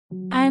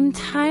I'm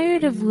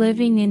tired of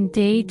living in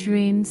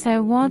daydreams. I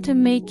want to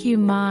make you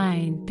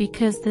mine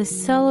because the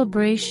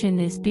celebration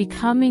is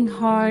becoming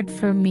hard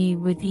for me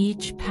with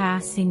each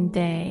passing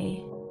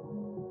day.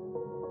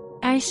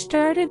 I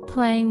started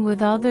playing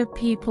with other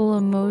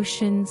people's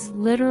emotions.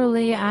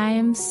 Literally, I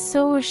am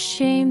so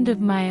ashamed of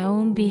my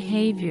own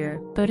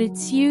behavior, but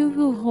it's you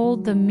who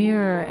hold the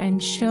mirror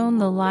and shown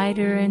the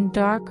lighter and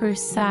darker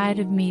side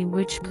of me,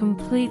 which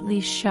completely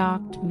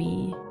shocked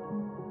me.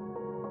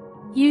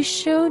 You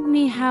showed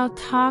me how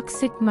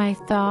toxic my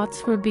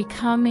thoughts were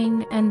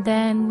becoming, and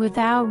then,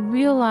 without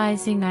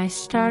realizing, I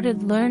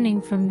started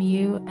learning from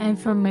you and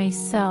from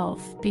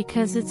myself,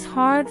 because it's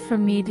hard for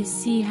me to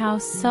see how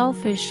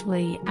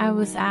selfishly I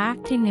was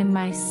acting in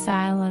my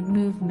silent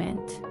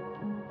movement.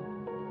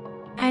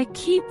 I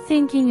keep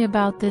thinking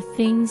about the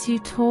things you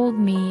told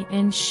me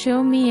and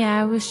show me.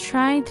 I was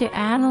trying to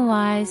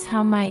analyze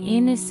how my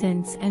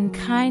innocence and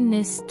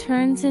kindness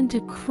turns into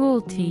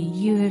cruelty.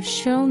 You have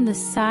shown the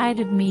side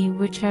of me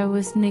which I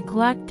was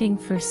neglecting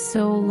for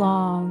so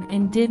long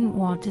and didn't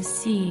want to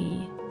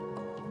see.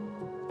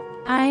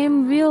 I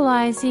am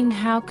realizing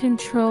how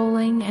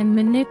controlling and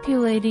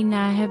manipulating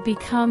I have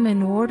become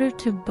in order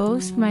to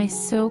boast my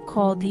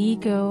so-called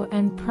ego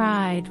and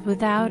pride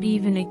without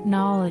even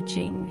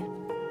acknowledging.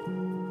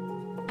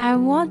 I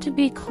want to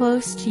be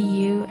close to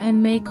you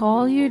and make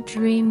all your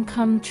dreams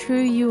come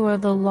true. You are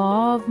the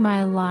law of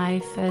my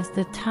life. As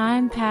the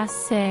time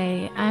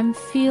passes, I'm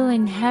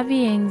feeling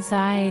heavy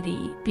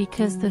anxiety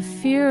because the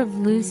fear of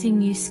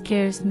losing you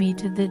scares me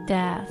to the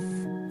death.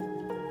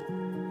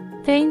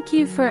 Thank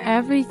you for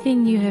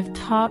everything you have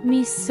taught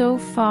me so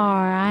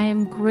far. I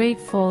am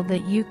grateful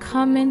that you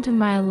come into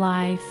my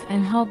life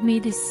and help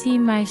me to see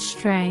my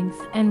strength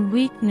and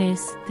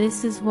weakness.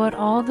 This is what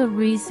all the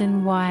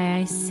reason why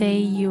I say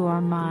you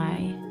are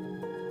my.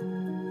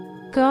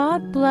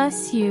 God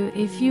bless you.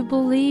 If you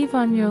believe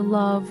on your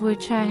love,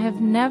 which I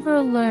have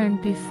never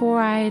learned before,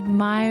 I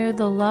admire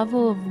the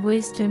level of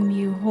wisdom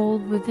you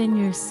hold within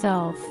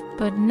yourself,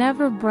 but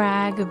never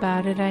brag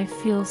about it. I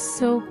feel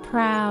so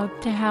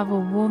proud to have a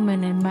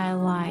woman in my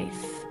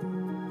life.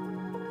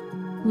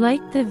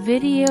 Like the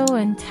video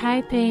and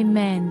type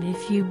amen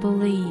if you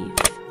believe.